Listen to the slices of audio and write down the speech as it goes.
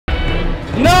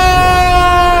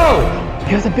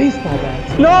has a baseball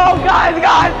bat. No, guys,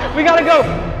 we gotta go.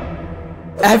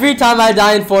 Every time I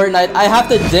die in Fortnite, I have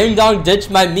to ding-dong ditch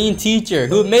my mean teacher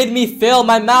who made me fail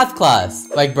my math class.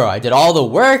 Like, bro, I did all the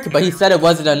work, but he said it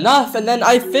wasn't enough, and then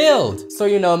I failed. So,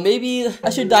 you know, maybe I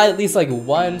should die at least like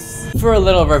once for a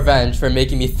little revenge for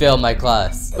making me fail my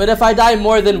class. But if I die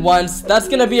more than once, that's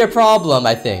gonna be a problem,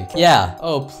 I think. Yeah.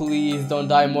 Oh, please don't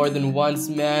die more than once,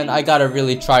 man. I gotta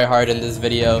really try hard in this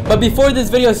video. But before this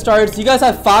video starts, you guys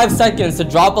have 5 seconds to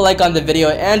drop a like on the video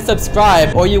and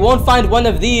subscribe, or you won't find one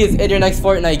of these in your next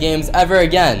Fortnite games ever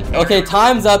again. Okay,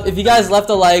 time's up. If you guys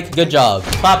left a like, good job.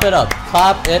 Clap it up.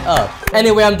 Clap it up.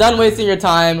 Anyway, I'm done wasting your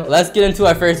time. Let's get into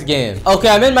our first game. Okay,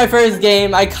 I'm in my first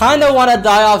game. I kind of want to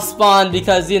die off spawn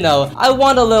because, you know, I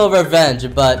want a little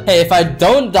revenge. But hey, if I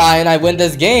don't die and I win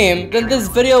this game, then this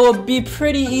video will be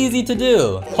pretty easy to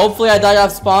do. Hopefully I die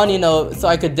off spawn, you know, so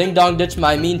I could ding-dong ditch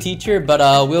my mean teacher, but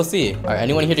we'll see. All right,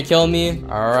 anyone here to kill me?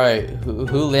 All right,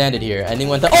 who landed here?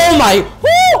 Anyone? Oh my!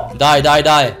 Woo!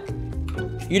 Die.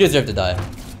 You deserve to die.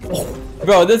 Oh.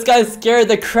 Bro, this guy scared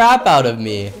the crap out of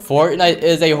me. Fortnite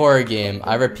is a horror game.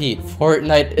 I repeat,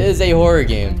 Fortnite is a horror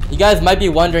game. You guys might be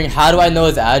wondering, how do I know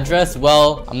his address?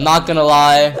 Well, I'm not gonna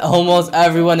lie. Almost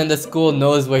everyone in the school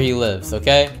knows where he lives,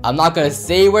 okay? I'm not gonna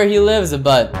say where he lives,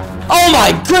 but... Oh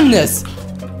my goodness!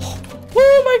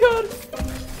 Oh my god!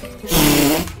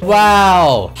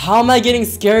 Wow, how am I getting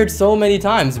scared so many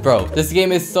times, bro? This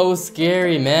game is so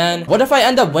scary, man. What if I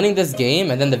end up winning this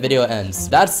game and then the video ends?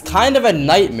 That's kind of a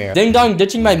nightmare. Ding-dong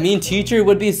ditching my mean teacher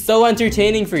would be so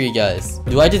entertaining for you guys.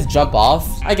 Do I just jump off?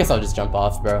 I guess I'll just jump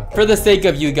off, bro. For the sake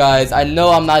of you guys, I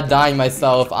know I'm not dying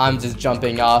myself. I'm just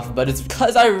jumping off, but it's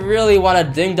because I really want to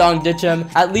ding-dong ditch him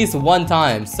at least one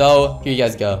time. So here you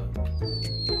guys go.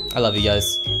 I love you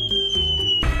guys.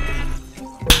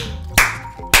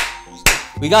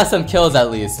 We got some kills at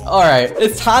least. Alright,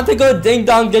 it's time to go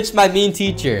ding-dong ditch my mean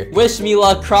teacher. Wish me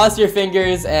luck, cross your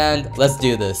fingers, and let's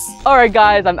do this. Alright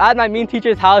guys, I'm at my mean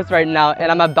teacher's house right now,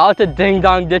 and I'm about to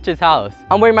ding-dong ditch his house.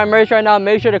 I'm wearing my merch right now.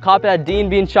 Make sure to cop it at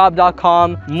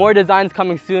DeanBeanShop.com. More designs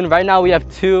coming soon. Right now we have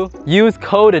 2. Use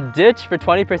code DITCH for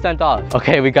 20% off.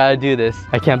 Okay, we gotta do this.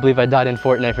 I can't believe I died in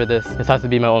Fortnite for this. This has to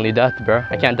be my only death, bro.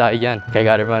 I can't die again. Okay, I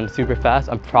gotta run super fast.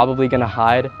 I'm probably gonna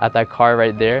hide at that car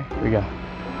right there. Here we go.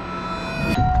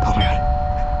 Oh my god.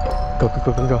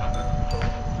 Go.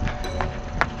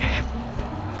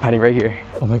 Hiding right here.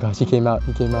 Oh my gosh, he came out.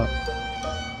 Oh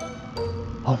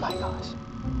my gosh.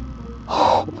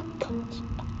 Oh my gosh.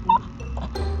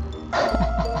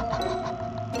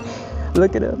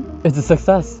 Look at him. It's a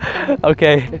success.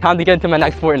 Okay, time to get into my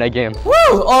next Fortnite game.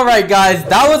 Woo! Alright guys,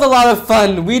 that was a lot of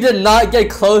fun. We did not get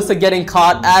close to getting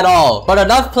caught at all. But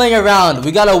enough playing around.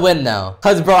 We gotta win now.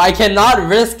 Cause bro, I cannot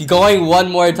risk going one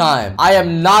more time. I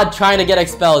am not trying to get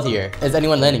expelled here. Is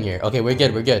anyone landing here? Okay, we're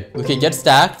good. We can get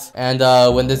stacked and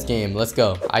win this game. Let's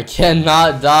go. I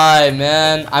cannot die,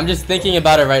 man. I'm just thinking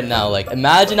about it right now. Like,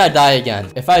 imagine I die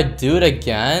again. If I do it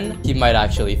again, he might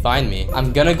actually find me.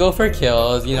 I'm gonna go for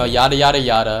kills, you know, yada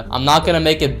yada. I'm not gonna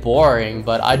make it boring,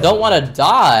 but I don't want to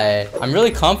die. I'm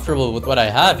really comfortable with what I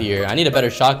have here. I need a better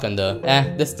shotgun though.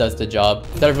 This does the job.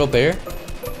 Is that a real bear?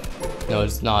 No,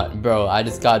 it's not. Bro, I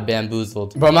just got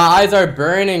bamboozled. Bro, my eyes are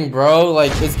burning, bro.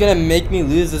 Like, it's gonna make me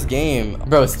lose this game.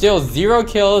 Bro, still 0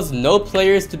 kills, no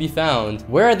players to be found.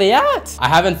 Where are they at? I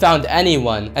haven't found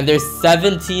anyone, and there's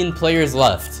 17 players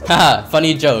left. Haha,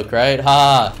 funny joke, right?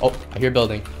 Haha. Oh, I hear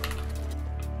building.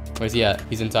 Where's he at?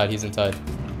 He's inside.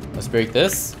 Let's break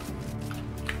this.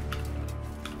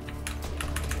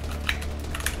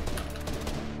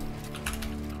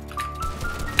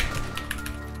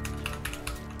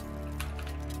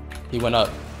 He went up.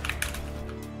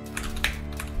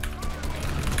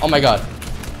 Oh my god.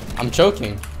 I'm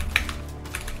choking.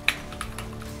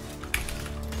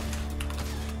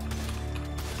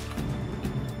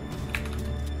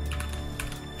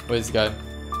 Where's this guy?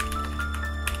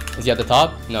 Is he at the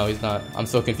top? No, he's not. I'm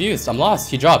so confused. I'm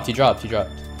lost. He dropped. I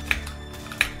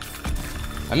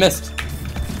missed.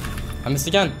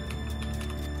 Again.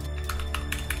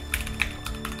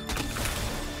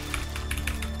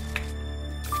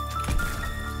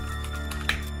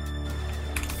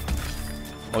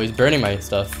 Oh, he's burning my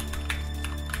stuff.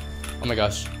 Oh my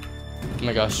gosh.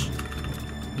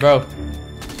 Bro.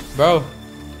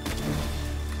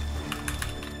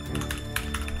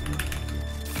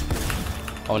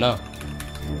 Oh no.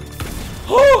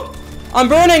 Oh! I'm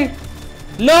burning!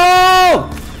 No!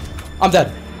 I'm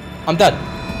dead.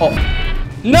 Oh.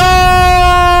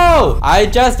 No! I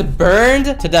just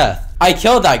burned to death. I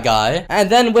killed that guy. And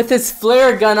then with his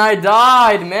flare gun, I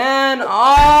died, man.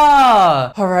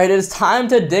 Alright, it's time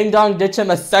to ding-dong ditch him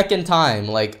a second time.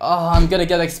 Like, I'm gonna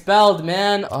get expelled,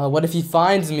 man. What if he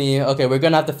finds me? Okay, we're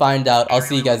gonna have to find out. I'll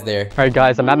see you guys there. Alright,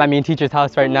 guys, I'm at my mean teacher's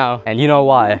house right now. And you know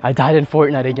why? I died in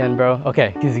Fortnite again, bro.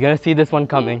 Okay, he's gonna see this one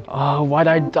coming. Oh, why'd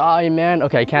I die, man?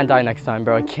 Okay, I can't die next time,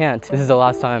 bro. I can't. This is the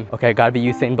last time. Okay, I gotta be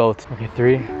Usain Bolt. Okay,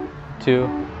 3, 2,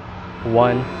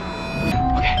 1.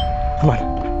 Okay, come on.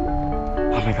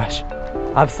 Oh my gosh.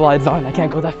 I have slides on. I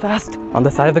can't go that fast. On the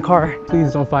side of the car.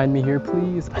 Please don't find me here,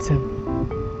 please. That's him.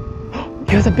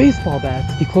 He has a baseball bat.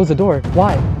 He closed the door.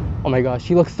 Why? Oh my gosh,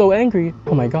 he looks so angry.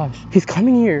 Oh my gosh, he's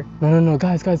coming here. No,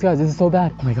 guys, this is so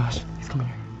bad. Oh my gosh, he's coming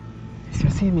here. He's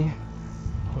gonna see me.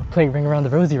 We're playing Ring Around the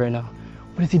Rosie right now.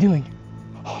 What is he doing?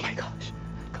 Oh my gosh,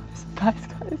 guys.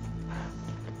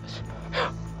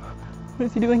 What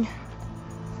is he doing?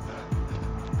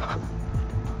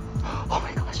 Oh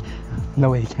my gosh. No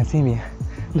way, he can't see me.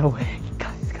 No way.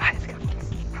 Guys.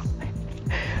 No way.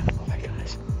 Oh my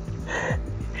gosh.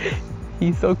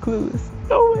 He's so clueless.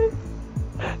 No way.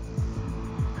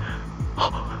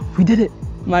 We did it.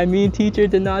 My mean teacher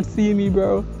did not see me,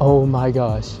 bro. Oh my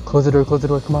gosh. Close the door.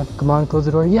 Come on, close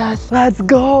the door. Yes, let's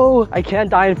go. I can't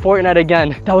die in Fortnite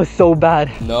again. That was so bad.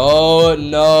 No.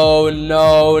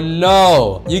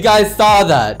 You guys saw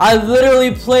that. I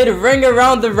literally played Ring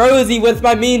Around the Rosie with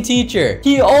my mean teacher.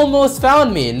 He almost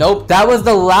found me. Nope, that was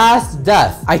the last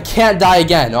death. I can't die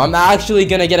again. I'm actually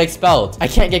gonna get expelled. I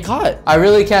can't get caught. I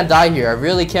really can't die here. I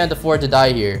really can't afford to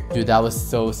die here. Dude, that was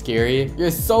so scary.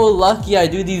 You're so lucky I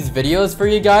do these videos for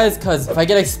you guys, because if I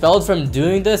get expelled from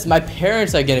doing this, my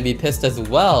parents are gonna be pissed as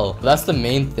well. But that's the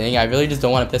main thing. I really just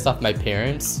don't want to piss off my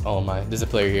parents. Oh my, there's a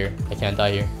player here. I can't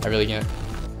die here. I really can't.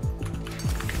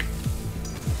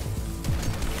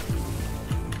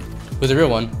 Who's the real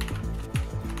one?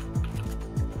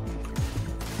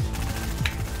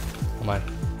 Oh my.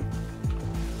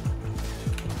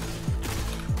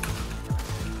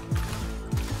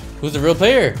 Who's the real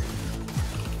player?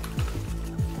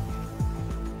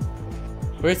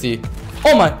 Where is he?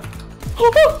 Oh my!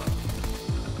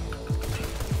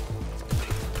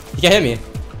 He can't hit me.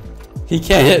 He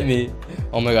can't hit me.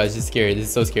 Oh my gosh, this is scary. This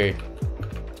is so scary.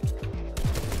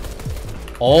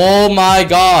 Oh my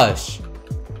gosh.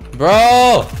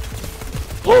 Bro!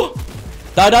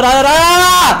 Die!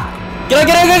 Go!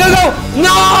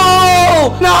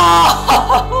 No!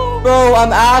 Bro,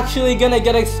 I'm actually gonna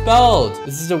get expelled.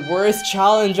 This is the worst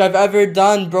challenge I've ever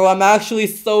done, bro. I'm actually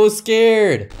so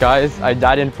scared. Guys, I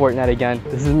died in Fortnite again.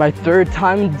 This is my third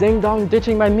time ding-dong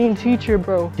ditching my mean teacher,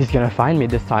 bro. He's gonna find me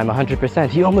this time, 100%.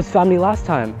 He almost found me last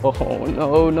time.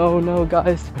 Oh, no,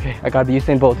 guys. Okay, I gotta be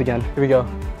Usain Bolt again. Here we go.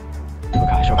 Oh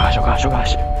gosh.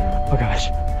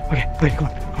 Okay, wait, come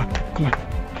on.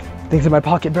 Things in my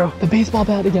pocket, bro. The baseball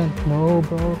bat again. No,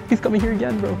 bro. He's coming here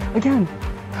again, bro. Again.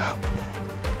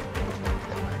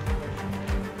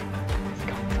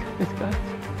 This guy.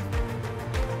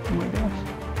 Oh my gosh.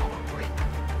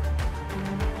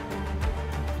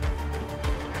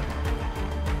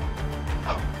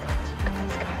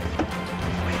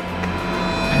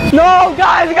 No,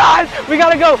 guys. We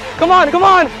gotta go. Come on.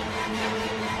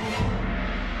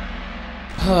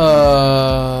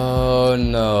 Oh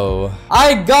no.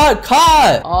 I got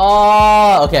caught!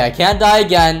 Oh, okay, I can't die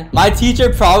again. My teacher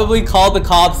probably called the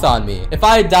cops on me. If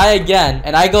I die again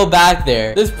and I go back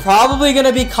there, there's probably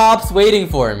gonna be cops waiting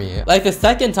for me. Like the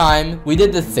second time, we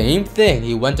did the same thing.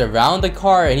 He went around the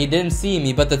car and he didn't see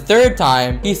me, but the third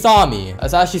time, he saw me.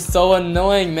 That's actually so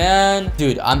annoying, man.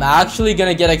 Dude, I'm actually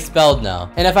gonna get expelled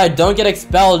now. And if I don't get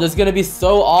expelled, it's gonna be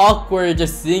so awkward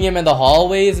just seeing him in the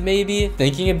hallways, maybe.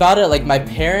 Thinking about it, like my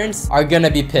parents are gonna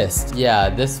be pissed. Yeah,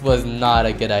 this was not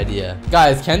a good idea.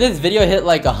 Guys, can this video hit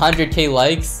like 100k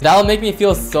likes? That'll make me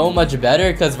feel so much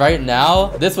better, because right now,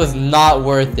 this was not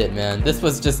worth it, man. This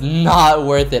was just not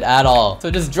worth it at all. So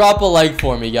just drop a like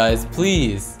for me, guys,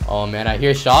 please. Oh man, I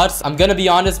hear shots. I'm gonna be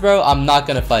honest, bro. I'm not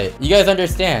gonna fight. You guys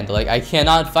understand? Like, I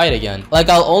cannot fight again. Like,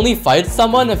 I'll only fight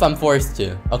someone if I'm forced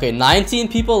to. Okay, 19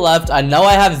 people left. I know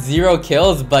I have 0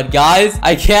 kills, but guys,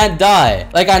 I can't die.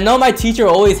 Like, I know my teacher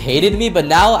always hated me, but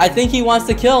now I think he wants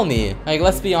to kill me. Like,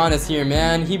 let's be honest here,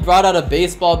 man. He brought out a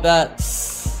baseball bat.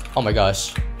 Oh my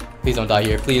gosh. Please don't die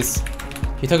here, please.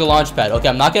 He took a launch pad. Okay,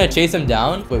 I'm not gonna chase him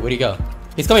down. Wait, where'd he go?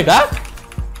 He's coming back?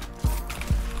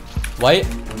 White.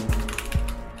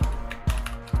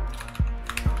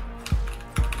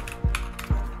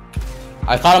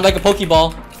 I caught him like a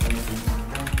Pokeball.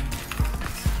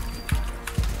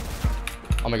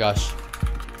 Oh my gosh.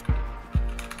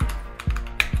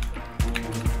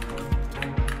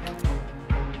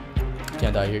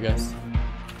 Can't die here, guys.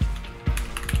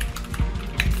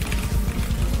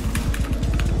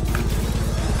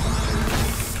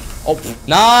 Oh,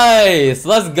 nice.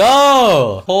 Let's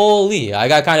go. Holy, I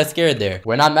got kind of scared there.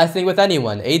 We're not messing with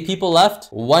anyone. 8 people left.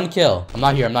 1 kill. I'm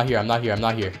not here. I'm not here. I'm not here. I'm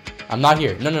not here. I'm not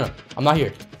here. No, no, no. I'm not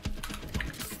here.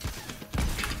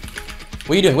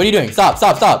 What are you doing? What are you doing? Stop,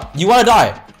 stop, stop. You want to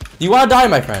die. You want to die,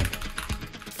 my friend.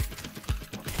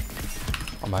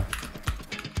 Oh, my.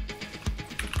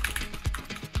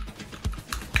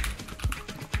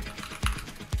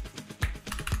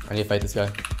 I need to fight this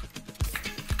guy.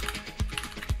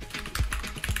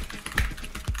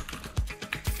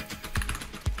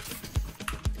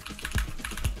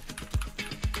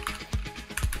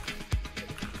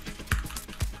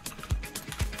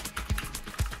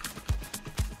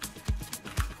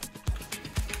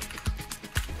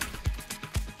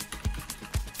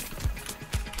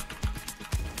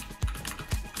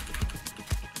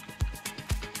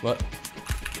 What?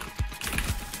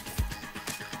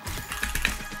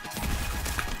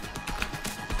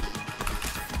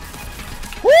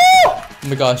 Woo! Oh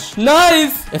my gosh.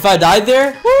 Nice! If I died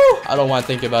there, woo! I don't want to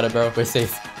think about it, bro. We're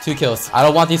safe. 2 kills. I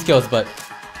don't want these kills, but...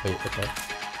 Wait, okay.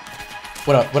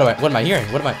 What am I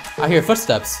hearing? What am I hear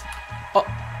footsteps. Oh,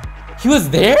 he was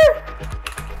there?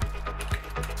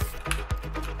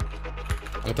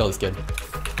 I'm gonna kill this kid.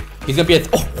 He's gonna be a...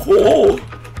 Oh!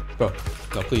 Bro,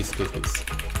 no, please, please, please.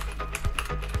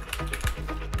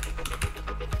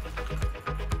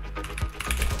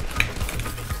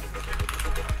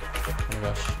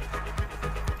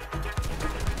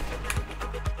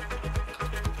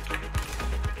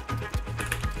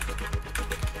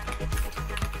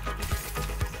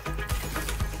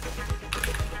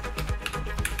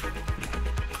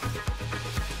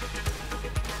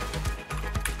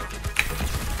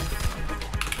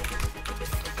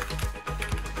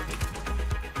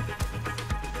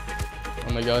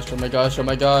 Oh my gosh, oh my gosh, oh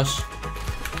my gosh.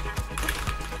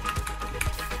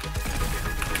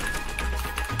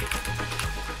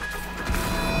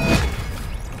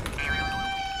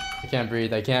 I can't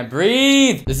breathe, I can't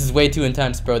breathe! This is way too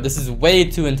intense, bro. This is way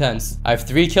too intense. I have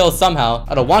 3 kills somehow.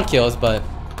 I don't want kills, but...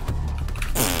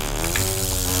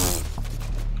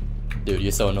 Dude,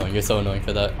 you're so annoying. You're so annoying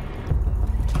for that.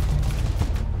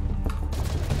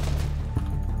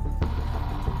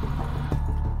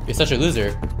 You're such a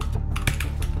loser.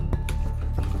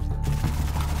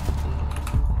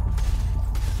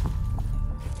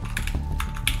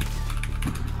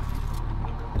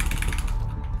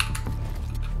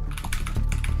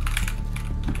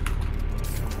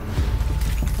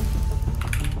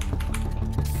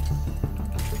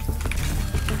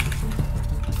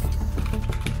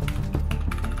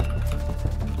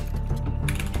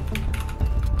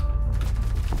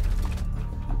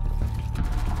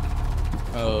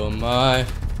 Oh my.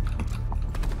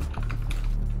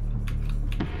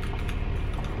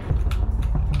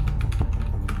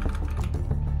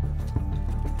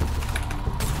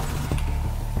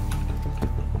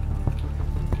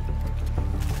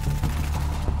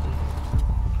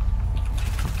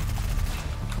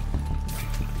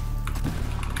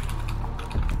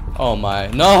 Oh my.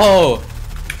 No!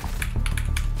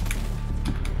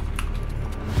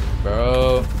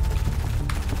 Bro.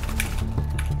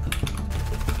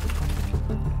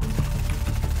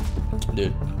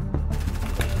 Dude.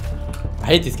 I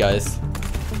hate these guys.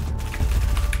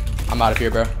 I'm out of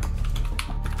here, bro.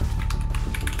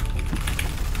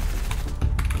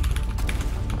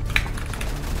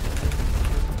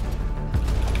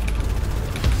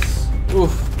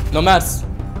 Oof. No mats.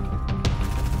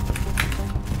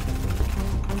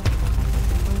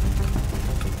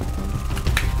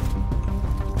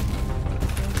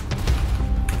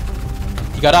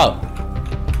 He got out.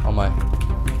 Oh my.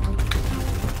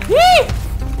 Yee!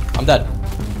 I'm dead.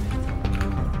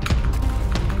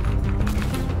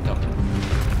 No.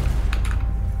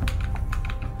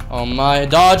 Oh my.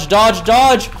 Dodge, dodge,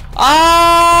 dodge!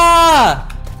 Ah!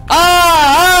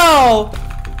 Ah! Ow!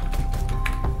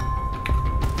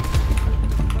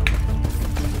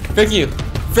 Frick you.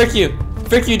 Frick you.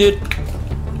 Frick you, dude.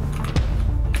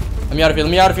 Let me out of here.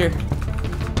 Let me out of here.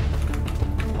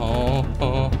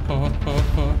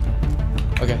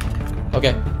 Okay.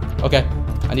 Okay. Okay.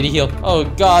 I need to heal. Oh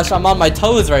gosh, I'm on my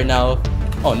toes right now.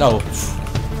 Oh no.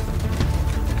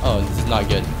 Oh, this is not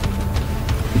good.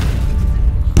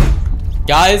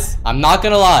 Guys, I'm not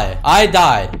gonna lie. I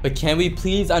died, but can we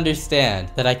please understand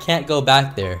that I can't go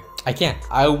back there? I can't.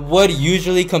 I would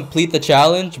usually complete the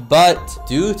challenge, but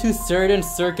due to certain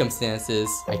circumstances,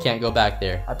 I can't go back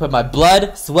there. I put my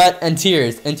blood, sweat, and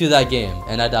tears into that game,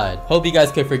 and I died. Hope you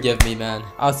guys could forgive me, man.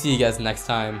 I'll see you guys next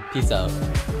time. Peace out.